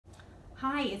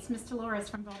Hi, it's Miss Dolores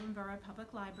from Baldwin Borough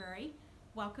Public Library.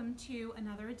 Welcome to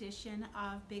another edition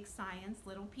of Big Science,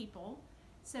 Little People.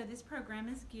 So this program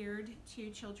is geared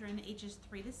to children ages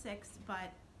 3 to 6,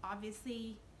 but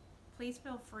obviously please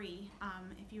feel free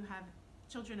if you have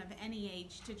children of any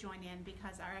age to join in,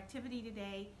 because our activity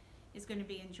today is going to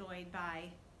be enjoyed by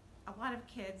a lot of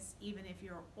kids, even if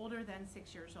you're older than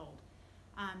 6 years old.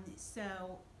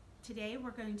 So today we're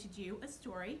going to do a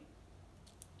story,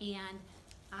 and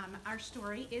our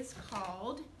story is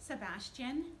called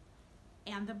Sebastian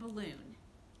and the Balloon,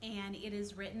 and it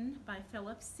is written by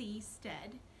Philip C.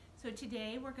 Stead. So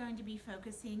today we're going to be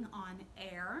focusing on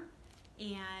air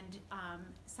and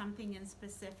something in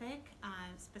specific,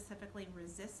 specifically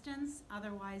resistance,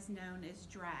 otherwise known as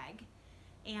drag.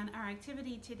 And our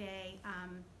activity today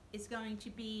is going to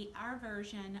be our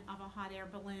version of a hot air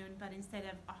balloon, but instead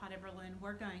of a hot air balloon,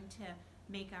 we're going to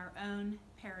make our own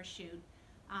parachute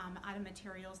out of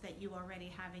materials that you already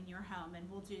have in your home, and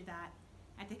we'll do that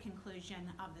at the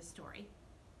conclusion of the story.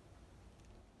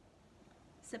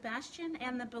 Sebastian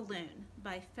and the Balloon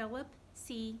by Philip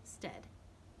C. Stead.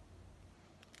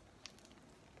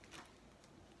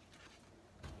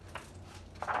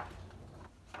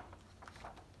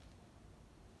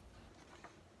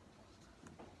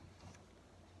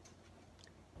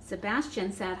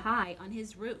 Sebastian sat high on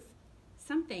his roof,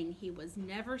 something he was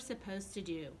never supposed to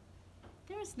do.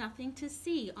 There's nothing to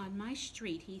see on my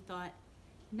street, he thought.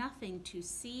 Nothing to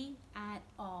see at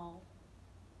all.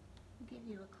 I'll give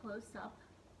you a close-up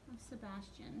of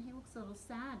Sebastian. He looks a little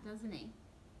sad, doesn't he?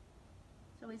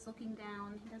 So he's looking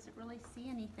down. He doesn't really see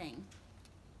anything.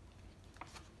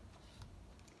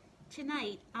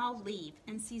 Tonight, I'll leave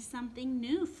and see something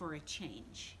new for a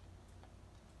change.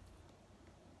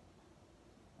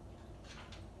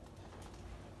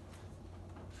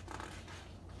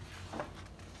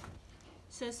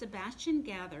 So Sebastian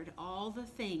gathered all the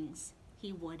things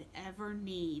he would ever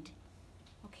need.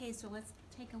 Okay, so let's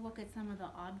take a look at some of the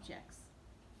objects.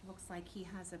 Looks like he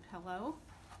has a pillow,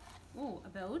 a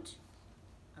boat,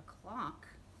 a clock,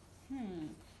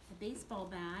 a baseball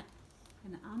bat,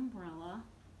 an umbrella,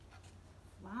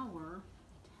 flower,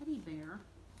 teddy bear.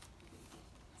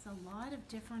 It's a lot of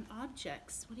different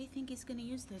objects. What do you think he's going to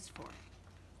use those for?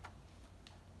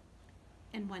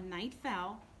 And when night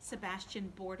fell,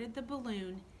 Sebastian boarded the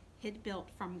balloon he'd built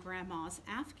from Grandma's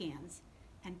Afghans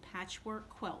and patchwork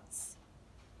quilts.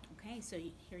 Okay, so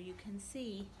here you can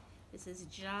see this is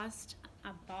just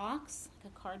a box,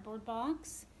 like a cardboard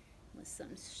box with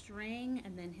some string,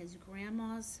 and then his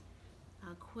grandma's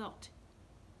quilt.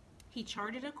 He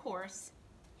charted a course,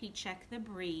 he checked the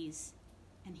breeze,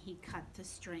 and he cut the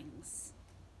strings.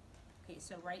 Okay,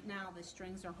 so right now the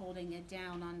strings are holding it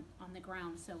down on the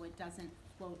ground so it doesn't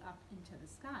float up into the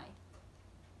sky.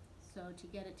 So to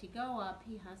get it to go up,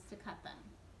 he has to cut them.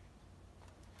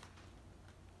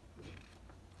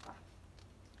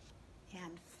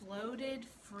 And floated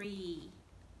free.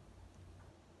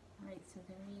 All right, so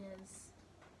there he is.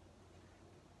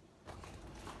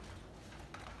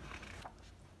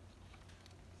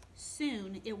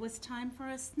 Soon it was time for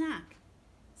a snack.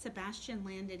 Sebastian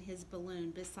landed his balloon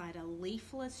beside a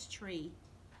leafless tree.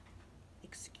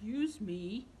 "Excuse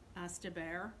me," asked a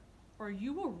bear, "are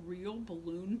you a real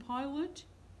balloon pilot?"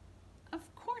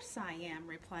 "Of course I am,"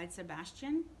 replied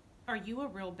Sebastian. "Are you a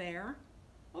real bear?"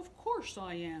 "Of course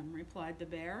I am," replied the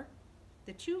bear.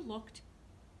 The two looked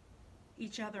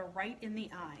each other right in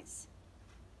the eyes.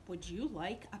 "Would you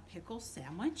like a pickle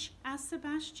sandwich?" asked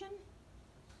Sebastian.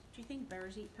 Do you think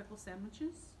bears eat pickle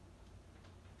sandwiches?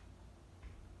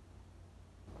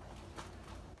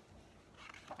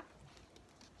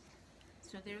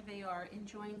 So there they are,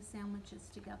 enjoying sandwiches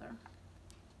together.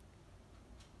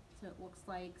 So it looks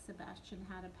like Sebastian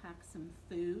had to pack some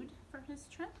food for his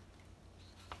trip.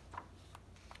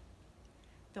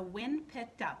 The wind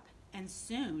picked up, and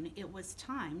soon it was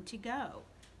time to go.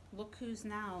 Look who's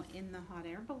now in the hot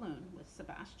air balloon with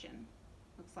Sebastian.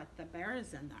 Looks like the bear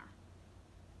is in there.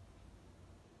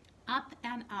 Up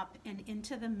and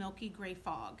into the milky gray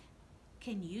fog.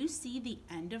 "Can you see the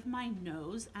end of my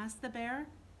nose?" asked the bear.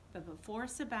 But before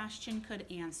Sebastian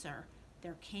could answer,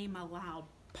 there came a loud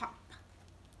pop.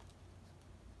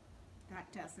 That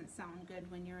doesn't sound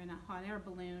good when you're in a hot air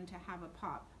balloon to have a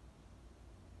pop.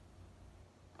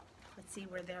 Let's see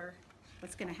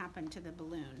what's going to happen to the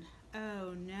balloon.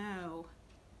 Oh no.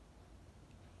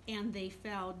 And they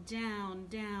fell down,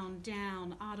 down,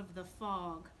 down out of the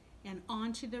fog and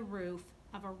onto the roof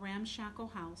of a ramshackle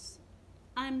house.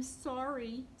 "I'm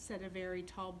sorry," said a very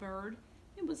tall bird.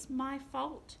 "It was my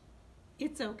fault."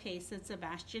 "It's okay," said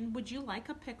Sebastian. "Would you like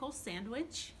a pickle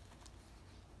sandwich?"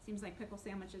 Seems like pickle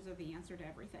sandwiches are the answer to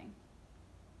everything.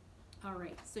 All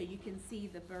right, so you can see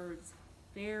the bird's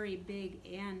very big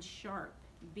and sharp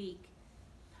beak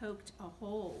poked a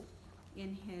hole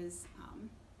in his,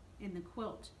 in the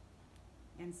quilt.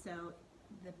 And so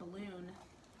the balloon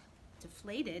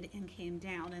deflated and came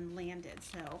down and landed,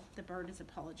 so the bird is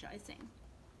apologizing.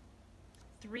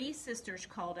 Three sisters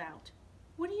called out,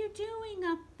 "What are you doing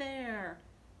up there,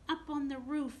 up on the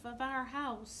roof of our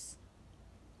house?"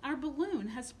 "Our balloon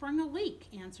has sprung a leak,"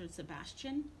 answered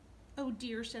Sebastian. "Oh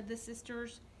dear," said the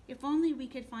sisters, "if only we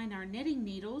could find our knitting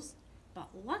needles."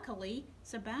 But luckily,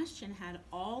 Sebastian had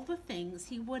all the things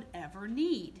he would ever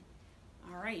need.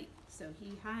 All right, so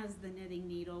he has the knitting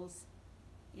needles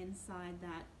inside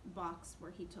that box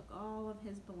where he took all of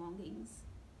his belongings.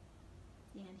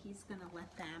 And he's gonna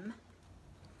let them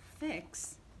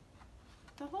fix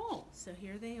the hole. So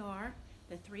here they are.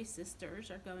 The three sisters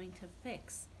are going to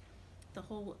fix the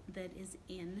hole that is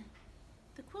in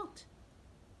the quilt.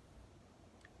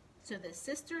 So the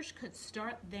sisters could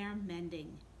start their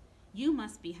mending. "You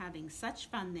must be having such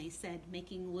fun," they said,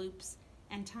 making loops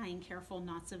and tying careful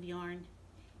knots of yarn.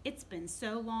 "It's been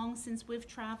so long since we've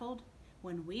traveled.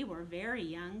 When we were very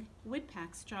young, we'd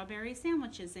pack strawberry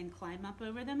sandwiches and climb up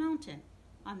over the mountain.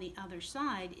 On the other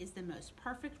side is the most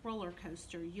perfect roller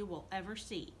coaster you will ever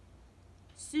see."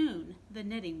 Soon the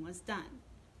knitting was done,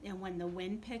 and when the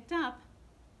wind picked up,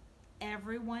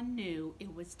 everyone knew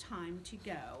it was time to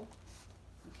go.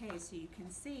 Okay, so you can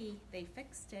see they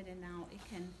fixed it, and now it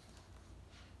can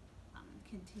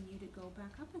continue to go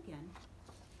back up again.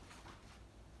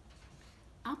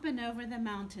 Up and over the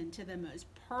mountain to the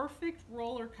most perfect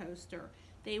roller coaster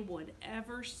they would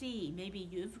ever see. Maybe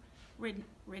you've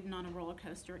ridden on a roller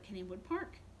coaster at Kennywood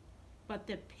Park. But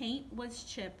the paint was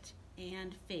chipped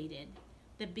and faded.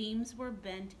 The beams were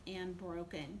bent and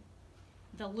broken.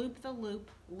 The loop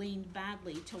leaned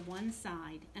badly to one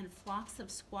side, and flocks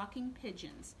of squawking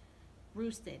pigeons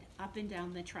roosted up and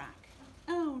down the track.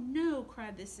 "Oh no,"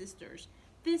 cried the sisters.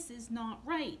 "This is not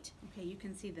right." Okay, you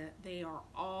can see that they are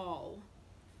all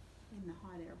in the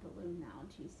hot air balloon now.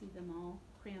 Do you see them all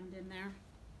crammed in there?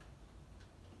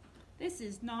 "This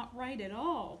is not right at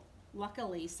all."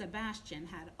 Luckily, Sebastian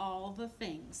had all the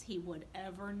things he would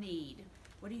ever need.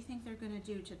 What do you think they're going to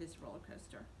do to this roller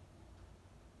coaster?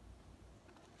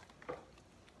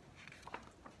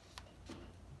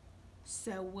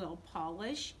 So we'll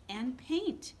polish and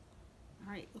paint.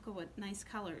 All right, look at what nice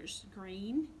colors.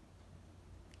 Green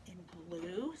and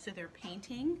blue. So they're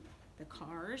painting the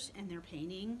cars and they're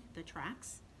painting the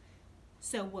tracks.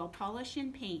 So we'll polish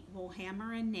and paint, we'll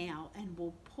hammer and nail, and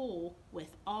we'll pull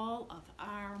with all of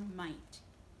our might.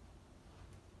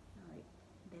 All right,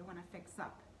 they want to fix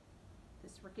up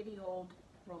this rickety old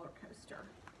roller coaster.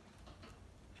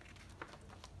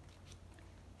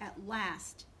 At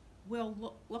last,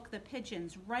 we'll look the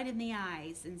pigeons right in the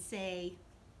eyes and say,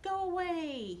 "Go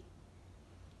away."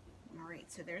 All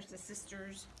right, so there's the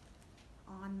sisters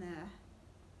on the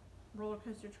roller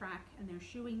coaster track, and they're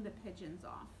shooing the pigeons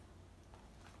off.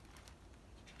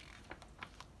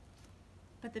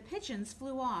 But the pigeons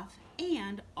flew off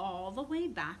and all the way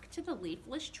back to the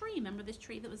leafless tree. Remember this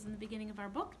tree that was in the beginning of our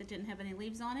book that didn't have any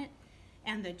leaves on it?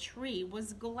 And the tree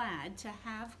was glad to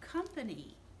have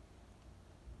company.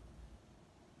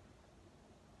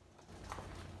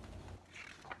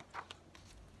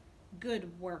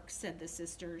 "Good work," said the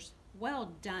sisters. "Well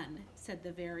done," said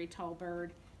the very tall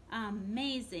bird.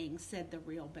 "Amazing," said the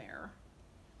real bear.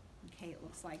 Okay, it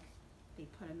looks like they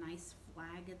put a nice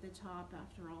flag at the top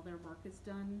after all their work is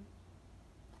done.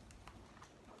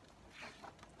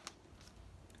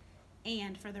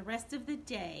 And for the rest of the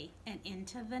day and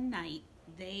into the night,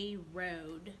 they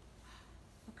rode.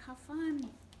 Look how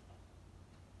fun.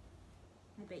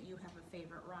 I bet you have a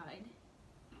favorite ride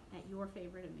at your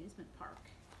favorite amusement park.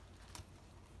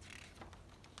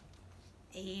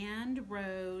 And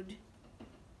rode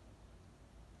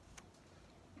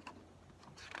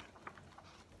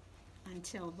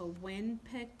until the wind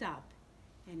picked up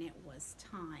and it was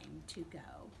time to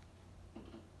go.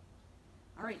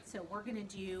 All right, so we're going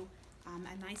to do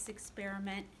a nice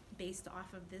experiment based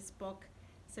off of this book,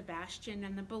 Sebastian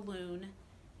and the Balloon,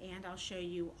 and I'll show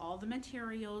you all the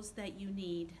materials that you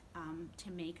need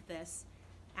to make this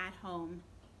at-home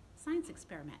science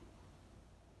experiment.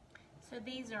 So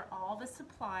these are all the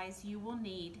supplies you will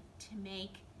need to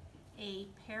make a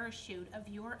parachute of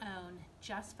your own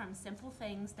just from simple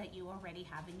things that you already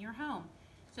have in your home.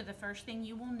 So the first thing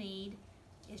you will need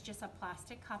is just a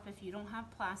plastic cup. If you don't have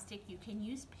plastic, you can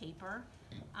use paper,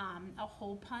 a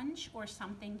hole punch, or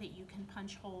something that you can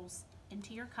punch holes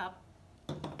into your cup,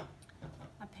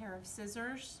 a pair of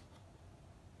scissors,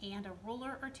 and a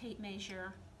ruler or tape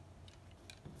measure.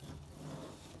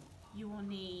 you will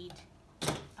need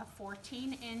a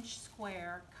 14-inch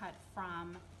square cut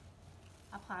from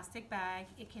a plastic bag.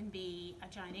 It can be a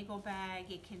Giant Eagle bag,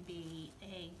 it can be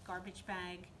a garbage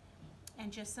bag,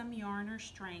 and just some yarn or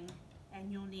string,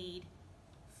 and you'll need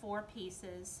 4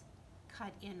 pieces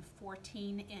cut in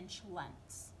 14-inch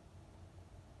lengths.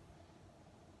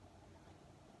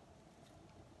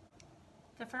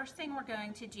 The first thing we're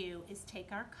going to do is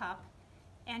take our cup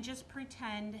and just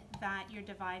pretend that you're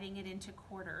dividing it into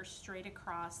quarters straight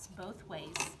across both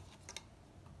ways.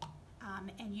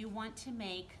 And you want to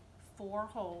make 4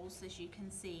 holes, as you can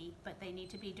see, but they need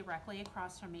to be directly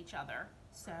across from each other.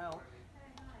 So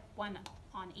one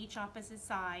on each opposite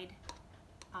side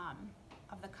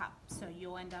of the cup. So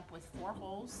you'll end up with 4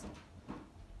 holes.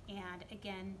 And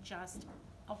again, just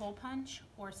a hole punch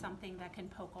or something that can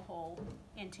poke a hole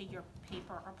into your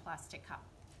paper or plastic cup.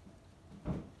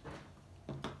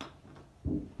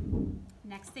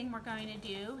 Next thing we're going to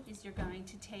do is you're going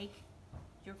to take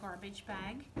your garbage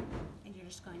bag and you're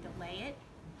just going to lay it.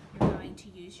 You're going to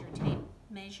use your tape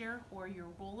measure or your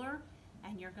ruler,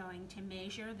 and you're going to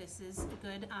measure. This is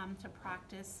good to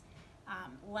practice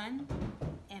length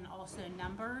and also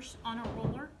numbers on a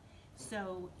ruler.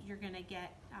 So you're going to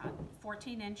get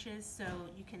 14 inches, so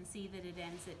you can see that it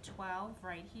ends at 12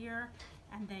 right here,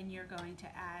 and then you're going to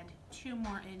add 2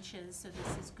 more inches. So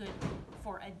this is good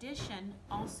for addition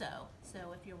also,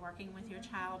 so if you're working with your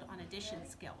child on addition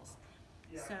skills.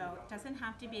 So it doesn't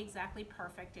have to be exactly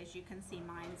perfect. As you can see,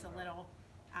 mine's a little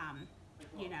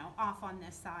you know, off on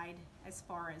this side as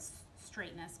far as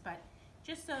straightness, but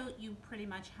just so you pretty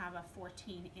much have a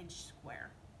 14-inch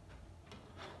square.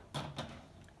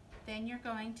 Then you're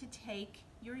going to take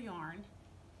your yarn,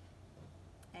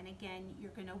 and again,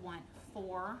 you're going to want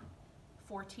 4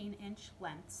 14-inch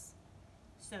lengths.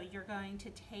 So you're going to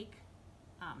take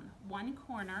one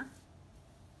corner,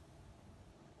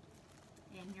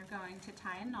 and you're going to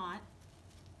tie a knot.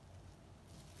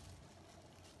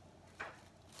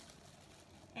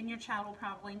 And your child will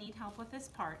probably need help with this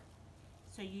part.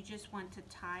 So you just want to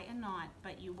tie a knot,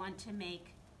 but you want to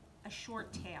make a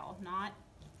short tail, not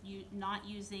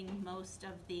using most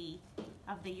of the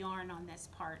yarn on this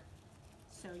part.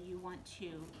 So you want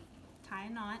to tie a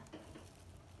knot,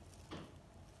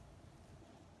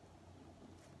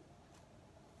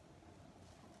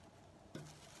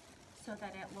 so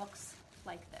that it looks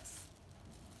like this.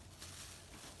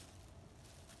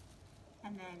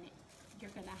 And then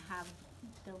you're going to have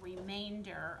the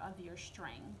remainder of your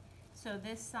string. So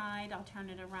this side, I'll turn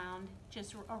it around,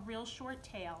 just a real short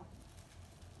tail,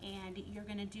 and you're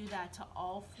going to do that to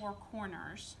all 4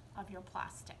 corners of your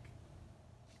plastic.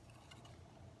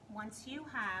 Once you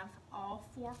have all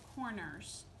 4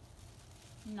 corners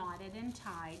knotted and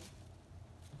tied,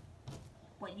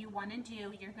 what you want to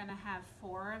do, you're going to have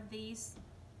 4 of these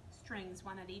strings,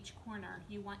 1 at each corner.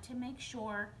 You want to make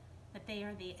sure that they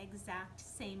are the exact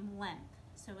same length.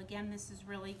 So again, this is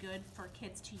really good for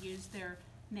kids to use their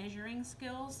measuring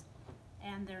skills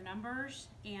and their numbers,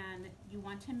 and you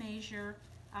want to measure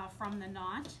from the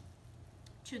knot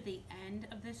to the end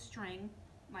of the string.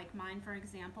 Like mine, for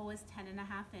example, is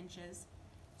 10.5 inches.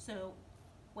 So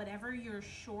whatever your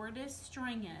shortest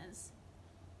string is,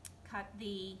 cut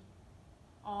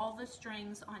all the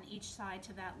strings on each side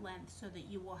to that length, so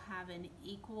that you will have an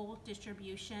equal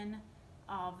distribution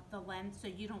of the length, so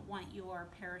you don't want your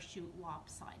parachute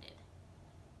lopsided.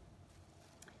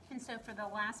 And so for the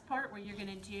last part, what you're going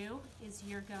to do is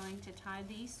you're going to tie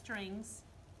these strings,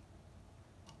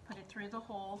 put it through the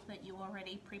hole that you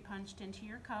already pre-punched into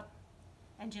your cup,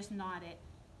 and just knot it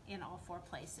in all 4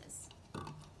 places.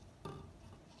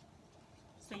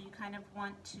 So you kind of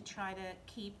want to try to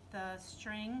keep the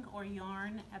string or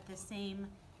yarn at the same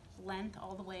length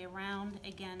all the way around,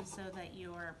 again, so that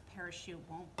your parachute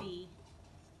won't be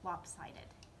lopsided.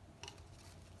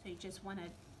 So you just want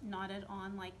to knot it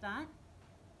on like that,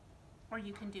 or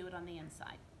you can do it on the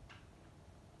inside.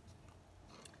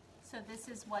 So this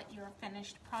is what your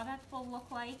finished product will look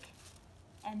like.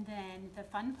 And then the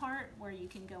fun part, where you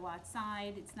can go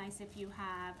outside. It's nice if you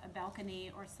have a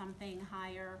balcony or something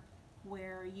higher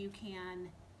where you can,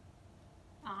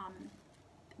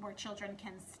 where children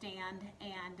can stand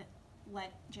and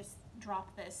just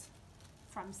drop this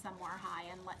from somewhere high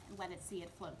and let it see it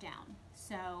float down.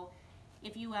 So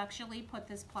if you actually put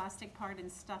this plastic part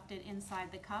and stuffed it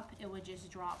inside the cup, it would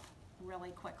just drop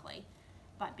really quickly.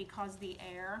 But because the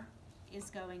air is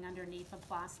going underneath the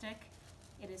plastic,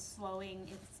 it is slowing,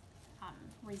 it's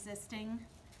resisting,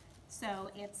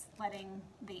 so it's letting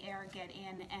the air get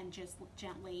in and just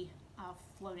gently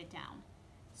float it down.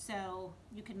 So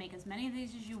you can make as many of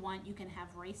these as you want. You can have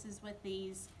races with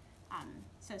these.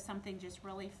 So something just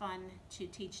really fun to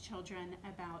teach children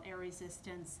about air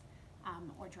resistance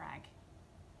or drag.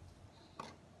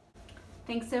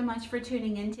 Thanks so much for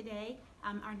tuning in today.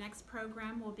 Our next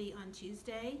program will be on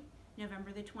Tuesday,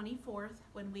 November the 24th,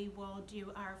 when we will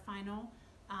do our final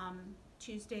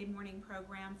Tuesday morning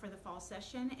program for the fall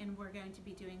session, and we're going to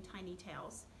be doing Tiny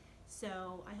Tales.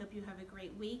 So I hope you have a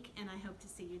great week, and I hope to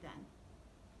see you then.